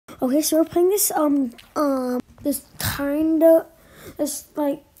Okay, so we're playing this this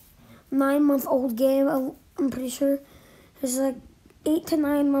like 9-month-old game. I'm pretty sure it's like 8 to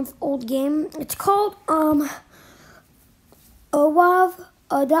 9-month-old game. It's called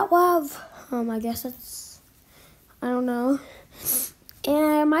Uuhhh.wav. I guess I don't know.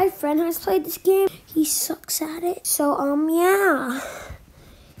 And my friend has played this game. He sucks at it. So yeah.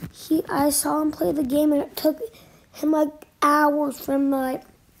 I saw him play the game, and it took him like hours for him to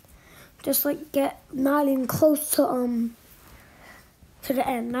get not even close to the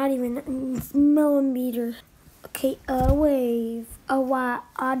end, not even millimeter. Okay, Uuhhh.wav.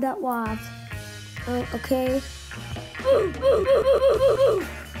 Okay.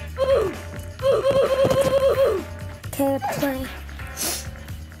 Okay, let's play.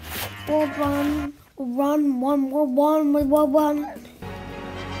 We'll run.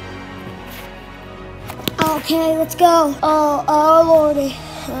 Okay, let's go. Oh lordy.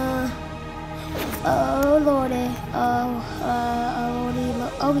 Oh lordy.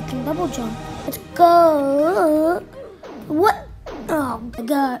 Oh, we can double jump. Let's go. What? Oh my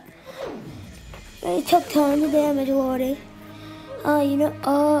god. It took tons of damage, lordy.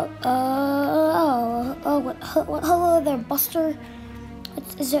 What? Hello there, Buster.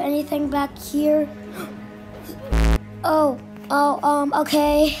 Is there anything back here?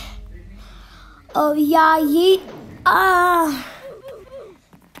 Okay. Oh, yeah, yeet. How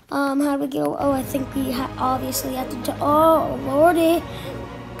do we go? Oh, I think we obviously have to oh, lordy.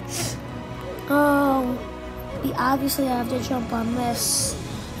 Oh, we obviously have to jump on this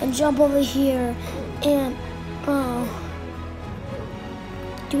and jump over here. And,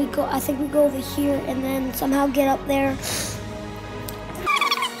 do we go? I think we go over here and then somehow get up there.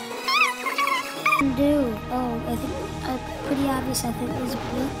 I think, pretty obvious, I think it was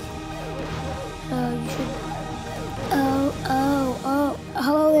blue. You should.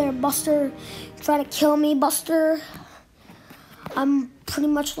 Hello there, Buster. Try to kill me, Buster. I'm pretty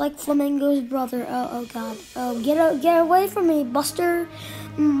much like Flamingo's brother. Oh God. Oh, get away from me, Buster.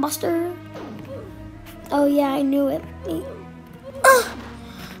 Buster. Oh yeah, I knew it.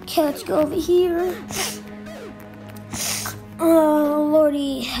 Okay, let's go over here. Oh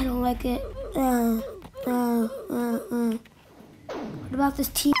lordy, I don't like it. What about this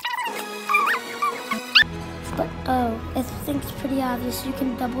team? But I think it's pretty obvious. You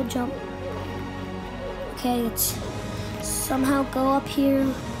can double jump. Okay, let's somehow go up here.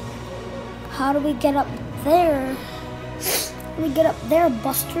 How do we get up there? How do we get up there,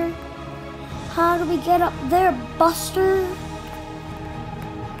 Buster? How do we get up there, Buster?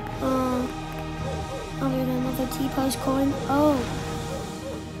 Other than another T-pose coin. Oh.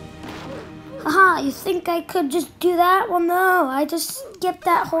 Haha, you think I could just do that? Well, no, I just skipped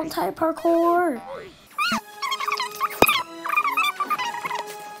that whole entire parkour.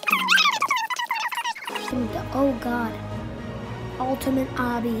 Oh God, ultimate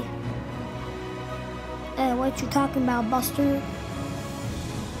obby. Hey, what you talking about, Buster?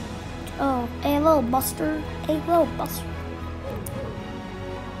 Oh, hey, hello, Buster. Hey, hello, Buster.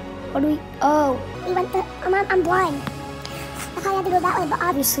 What do we? Oh, we went the. I'm blind. I thought I had to go that way, but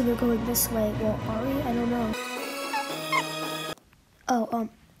obviously we're going this way. Well, are we? I don't know. Oh,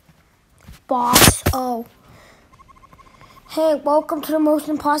 boss. Oh. Hey, welcome to the most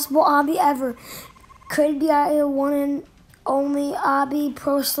impossible obby ever. Could be a one and only obby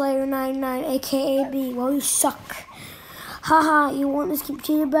Pro Slayer 99, aka B. Well, you suck. Haha, you want this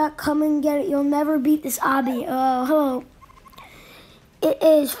computer back? Come and get it. You'll never beat this obby. Oh, hello. It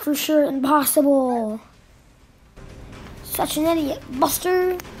is for sure impossible. Such an idiot,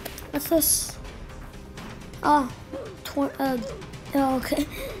 Buster. What's this? Okay.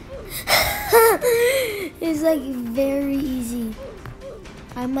 It's like very easy.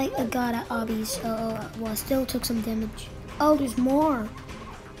 I'm like a god at obbies. Well, I still took some damage. Oh, there's more.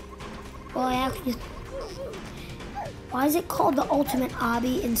 Well, I actually. Why is it called the ultimate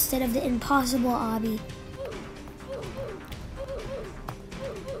obby instead of the impossible obby?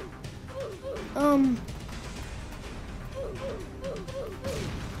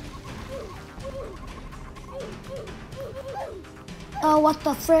 Oh, what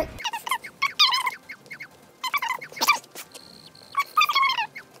the frick?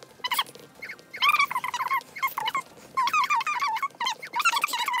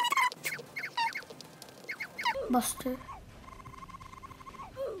 Buster.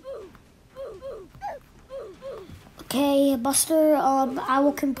 Okay, Buster, I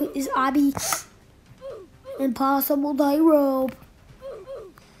will complete this obby. Impossible tightrope.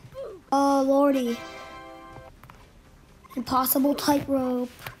 Oh, lordy. Impossible tightrope.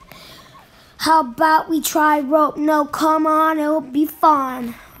 How about we try rope? No, come on, it'll be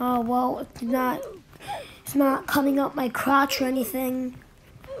fun. Oh, well, it's not coming up my crotch or anything.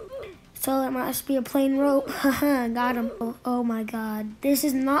 So it must be a plain rope. Haha, got him. Oh my god. This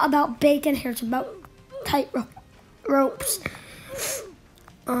is not about bacon here. It's about tight ropes.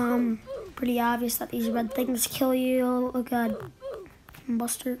 Pretty obvious that these red things kill you. Oh god.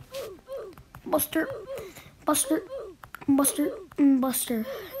 Buster. Buster. Buster. Buster. Buster.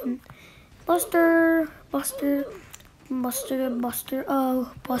 Buster. Buster. Buster. Buster.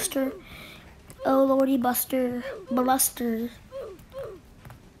 Oh, Buster. Oh, Lordy Buster. Buster.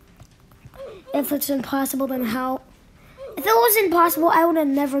 If it's impossible, then how? If it was impossible, I would have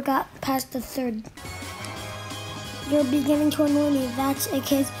never got past the third. You're beginning to annoy me. That's it,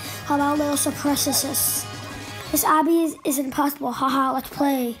 kids. How about a little suppresses this? This obby is impossible. Haha, let's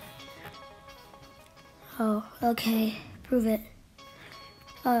play. Oh, okay. Prove it.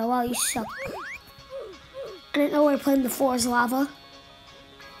 Oh, wow, you suck. I didn't know we were playing the floor is lava.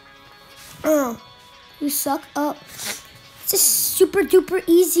 Oh, you suck. Oh, it's just super duper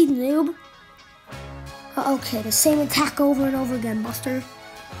easy, noob. Okay, the same attack over and over again, Buster.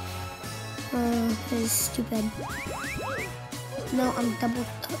 This is stupid. No, I'm double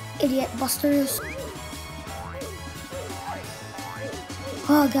idiot, Busters.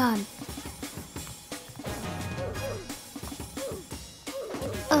 Oh god.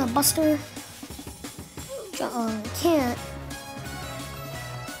 Buster. Can't.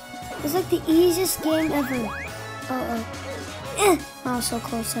 It's like the easiest game ever. Oh, so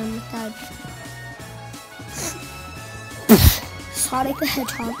close and died. Sonic the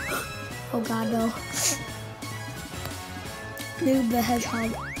Hedgehog. Oh god, no. Noob the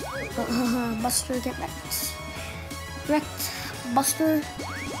Hedgehog. Buster, get wrecked. Wrecked. Buster.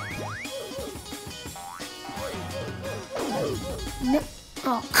 No.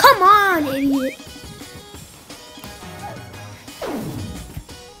 Oh, come on, idiot.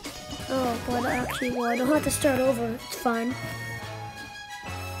 Oh, but actually, well, I don't have to start over. It's fine.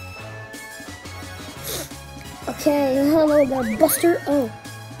 Okay, hello there, Buster.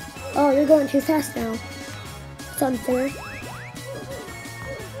 Oh, you're going too fast now. It's unfair.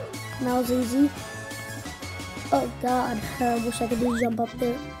 That was easy. Oh God, I wish I could just jump up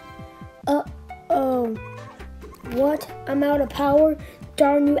there. Oh, what? I'm out of power.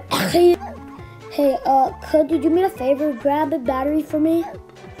 Darn you! Hey, could you do me a favor? Grab a battery for me.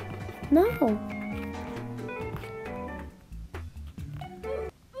 No.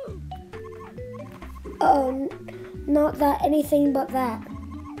 Oh, not that, anything but that.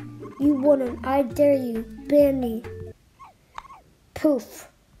 You wouldn't. I dare you. Ban me. Poof.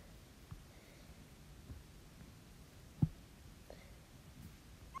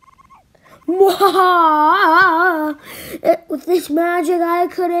 With this magic, I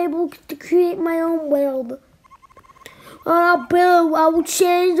could able to create my own world. I will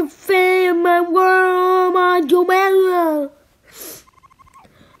change the fate of my world, my domain.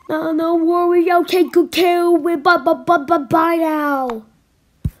 No worry, I'll take good care of it. Bye now.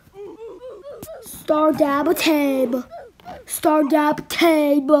 Star Dab Tabe. Star Dab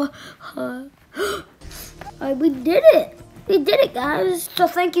Tabe. We did it. We did it, guys. So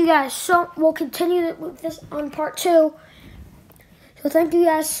thank you guys. So we'll continue with this on part 2. So thank you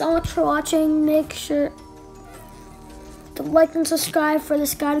guys so much for watching. Make sure to like and subscribe for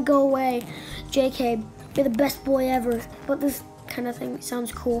this guy to go away. JK, you're the best boy ever. But this kind of thing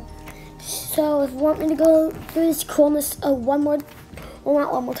sounds cool. So if you want me to go through this coolness one more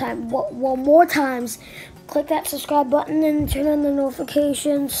times, click that subscribe button and turn on the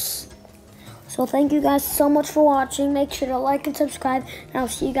notifications. So thank you guys so much for watching. Make sure to like and subscribe, and I'll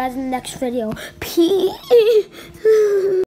see you guys in the next video. Peace.